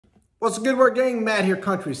What's the good work, gang? Matt here,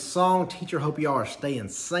 country song teacher. Hope you all are staying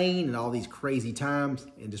sane in all these crazy times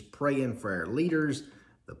and just praying for our leaders,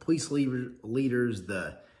 the police leaders,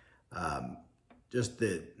 just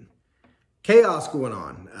the chaos going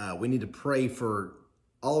on. We need to pray for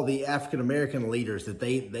all the African-American leaders that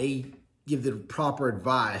they give the proper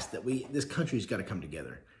advice that this country's got to come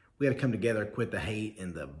together. We got to come together, quit the hate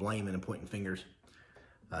and the blaming and pointing fingers.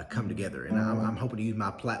 Come together, and I'm hoping to use my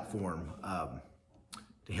platform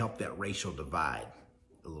to help that racial divide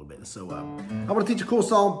a little bit. So I want to teach a cool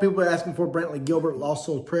song people are asking for. Brantley Gilbert, Lost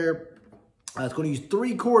Soul's Prayer. It's going to use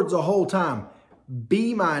 3 chords the whole time: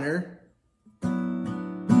 B minor, A,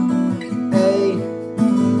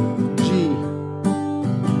 G.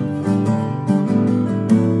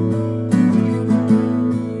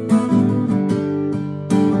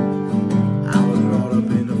 I was brought up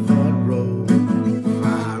in the front row,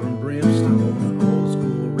 fire and brimstone, old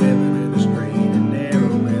school rhythm in the straight and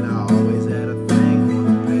narrow, and I always had a thing for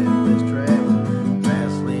the path less traveled,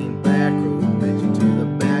 fast lane, back road, bitching to the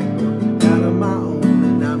back door, out of my own,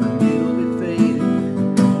 and I'm a little bit faded.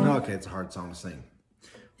 Okay, it's a hard song to sing.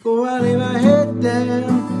 For I lay my head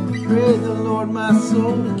down, pray the Lord my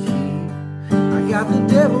soul to keep. I got the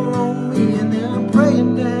devil on me and now I'm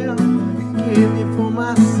praying down. Forgive me for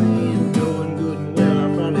my sin, knowing good and well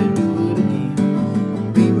I'll probably do it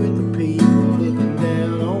again. Be with the people looking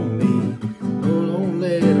down on me. Oh, don't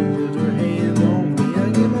let them put their hands on me. I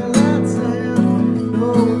get my lights out,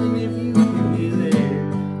 rolling if you can hear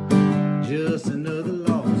there. Just another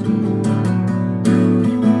lost soul.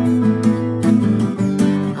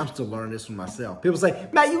 I'm still learning this one myself. People say,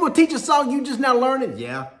 Matt, you gonna teach a song you just now learning?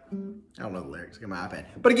 Yeah, I don't know the lyrics, I got my iPad.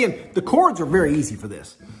 But again, the chords are very easy for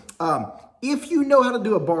this. If you know how to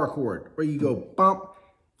do a bar chord, where you go bump,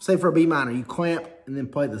 say for a B minor, you clamp and then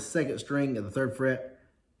play the 2nd string of the 3rd fret,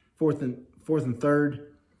 4th and 3rd.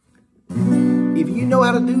 If you know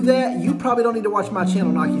how to do that, you probably don't need to watch my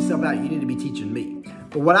channel knock yourself out. You need to be teaching me.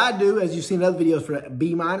 But what I do, as you've seen in other videos for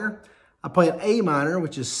B minor, I play an A minor,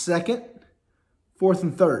 which is 2nd, 4th,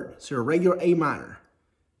 and 3rd. So a regular A minor.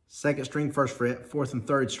 2nd string, 1st fret, 4th and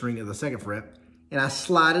 3rd string of the 2nd fret. And I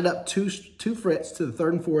slide it up two frets to the 3rd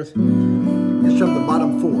and 4th and strum the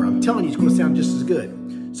bottom 4. I'm telling you, it's going to sound just as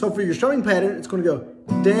good. So for your strumming pattern, it's going to go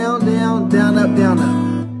down, down, down, up, down, up.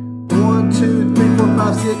 1, 2, 3, 4,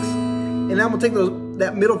 5, 6. And I'm going to take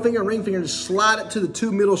that middle finger and ring finger and just slide it to the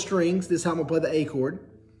 2 middle strings. This is how I'm going to play the A chord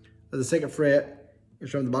of the 2nd fret and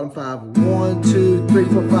strum the bottom 5. 1, 2, 3,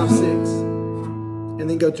 4, 5, 6. And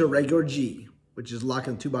then go to a regular G, which is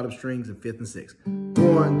locking the 2 bottom strings in 5th and 6th.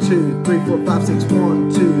 1, 2, 3, 4, 5, 6. 1,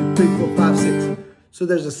 2, 3, 4, 5, 6. So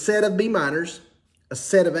there's a set of B minors, a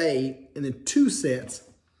set of A, and then 2 sets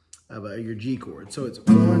of your G chord. So it's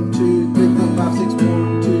 1, 2, 3, 4, 5, 6.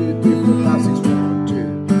 1, 2, 3, 4, 5, 6. 1,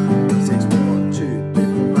 2, 6. 1, 2, 3,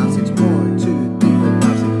 4, 5, 6. 1, 2, 3, 4,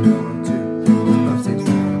 5, 6. 1, 2, 3, 4, 5, 6.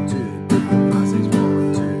 1, 2, 3, 4, 5, 6.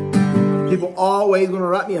 1, 2. People always going to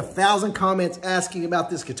write me 1,000 comments asking about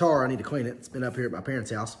this guitar. I need to clean it. It's been up here at my parents'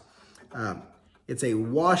 house. It's a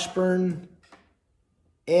Washburn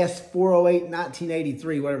S408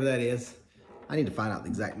 1983, whatever that is. I need to find out the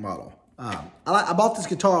exact model. I bought this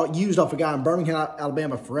guitar used off a guy in Birmingham,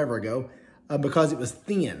 Alabama forever ago because it was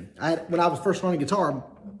thin. When I was first learning guitar,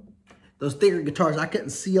 those thicker guitars I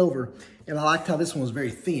couldn't see over, and I liked how this one was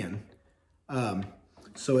very thin.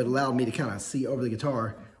 So it allowed me to kind of see over the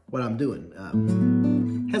guitar what I'm doing.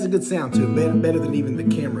 Has a good sound to it, better than even the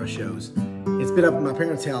camera shows. It's been up in my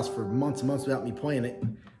parents' house for months and months without me playing it.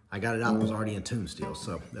 I got it out, it was already in tune still,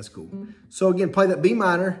 so that's cool. So again, play that B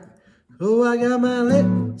minor. Oh, I got my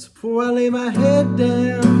lips before I lay my head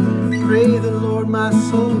down. Pray the Lord my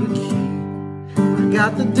soul to keep. I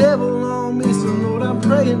got the devil on me, so Lord, I'm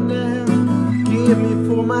praying now. Forgive me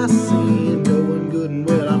for my sin, knowing good and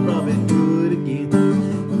well I'll probably do it again.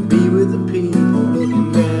 Be with the people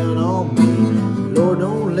looking down on me. Lord,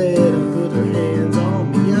 don't let them put their hands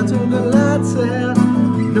on me. I turn the lights out,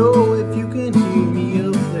 know if you can hear me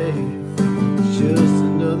up there. It's just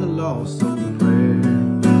another lost soul prayer.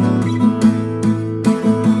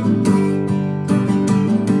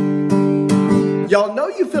 Y'all know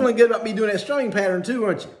you're feeling good about me doing that strumming pattern too,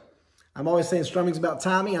 aren't you? I'm always saying strumming's about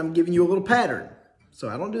timing. I'm giving you a little pattern. So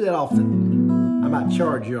I don't do that often. I might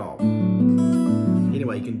charge y'all.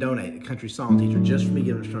 Anyway, you can donate at Country Song Teacher just for me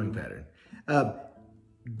giving a strumming pattern.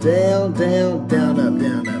 Down, down, down, up,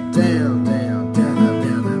 down, up, down, down, down, up,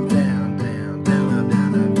 down, up, down, down, down, up,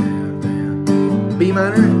 down, up, down, down. B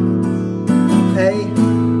minor, A.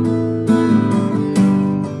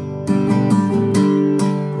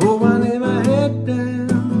 Oh, I lay my head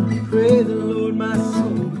down, pray the Lord my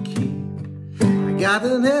soul to keep. I got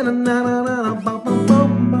the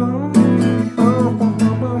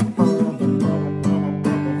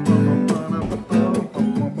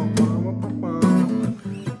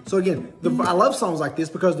So again, I love songs like this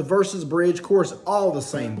because the verses, bridge, chorus, all the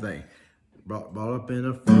same thing. Brought up in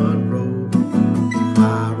a front row,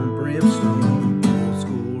 fire and brimstone, old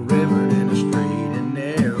school river in a straight and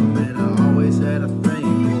narrow. And I always had a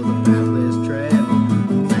thing for the path less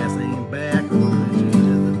traveled, fast ain't back, or the change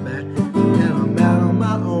at the back. Now I'm out on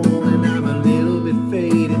my own and I'm a little bit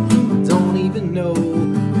faded. I don't even know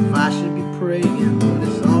if I should be praying, but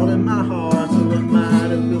it's all in my heart, so I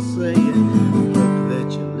might as well say it. Hope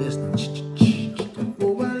that you're listening.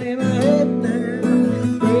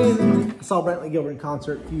 I saw Brantley Gilbert in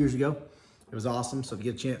concert a few years ago. It was awesome, so if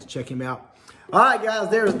you get a chance, check him out. All right, guys,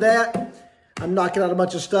 there's that. I'm knocking out a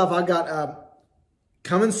bunch of stuff. I got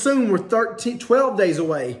coming soon. We're 12 days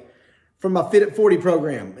away from my Fit at 40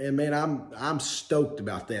 program. And man, I'm stoked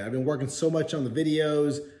about that. I've been working so much on the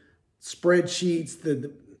videos, spreadsheets,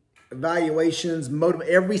 the evaluations,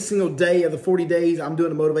 every single day of the 40 days, I'm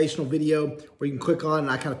doing a motivational video where you can click on and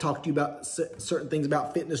I kind of talk to you about certain things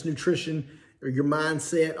about fitness, nutrition, or your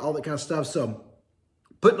mindset, all that kind of stuff. So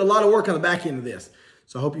putting a lot of work on the back end of this.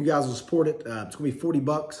 So I hope you guys will support it. It's going to be 40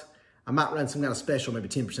 bucks. I might run some kind of special, maybe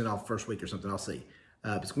 10% off first week or something. I'll see.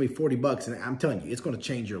 It's going to be 40 bucks. And I'm telling you, it's going to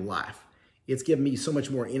change your life. It's giving me so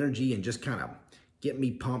much more energy and just kind of get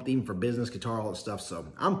me pumped even for business, guitar, all that stuff. So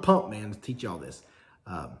I'm pumped, man, to teach y'all this.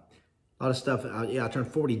 A lot of stuff. Yeah, I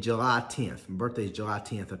turned 40 July 10th. My birthday is July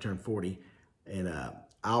 10th. I turned 40. And I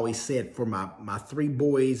always said for my three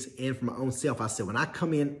boys and for my own self, I said, when I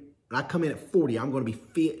come in at 40, I'm going to be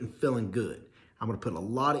fit and feeling good. I'm going to put a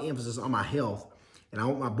lot of emphasis on my health. And I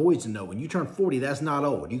want my boys to know when you turn 40, that's not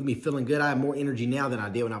old. You can be feeling good. I have more energy now than I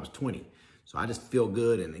did when I was 20. So I just feel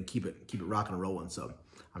good and keep it rocking and rolling. So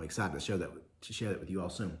I'm excited to share that with you all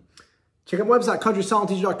soon. Check out my website,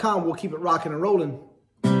 CountrySongTeacher.com. We'll keep it rocking and rolling.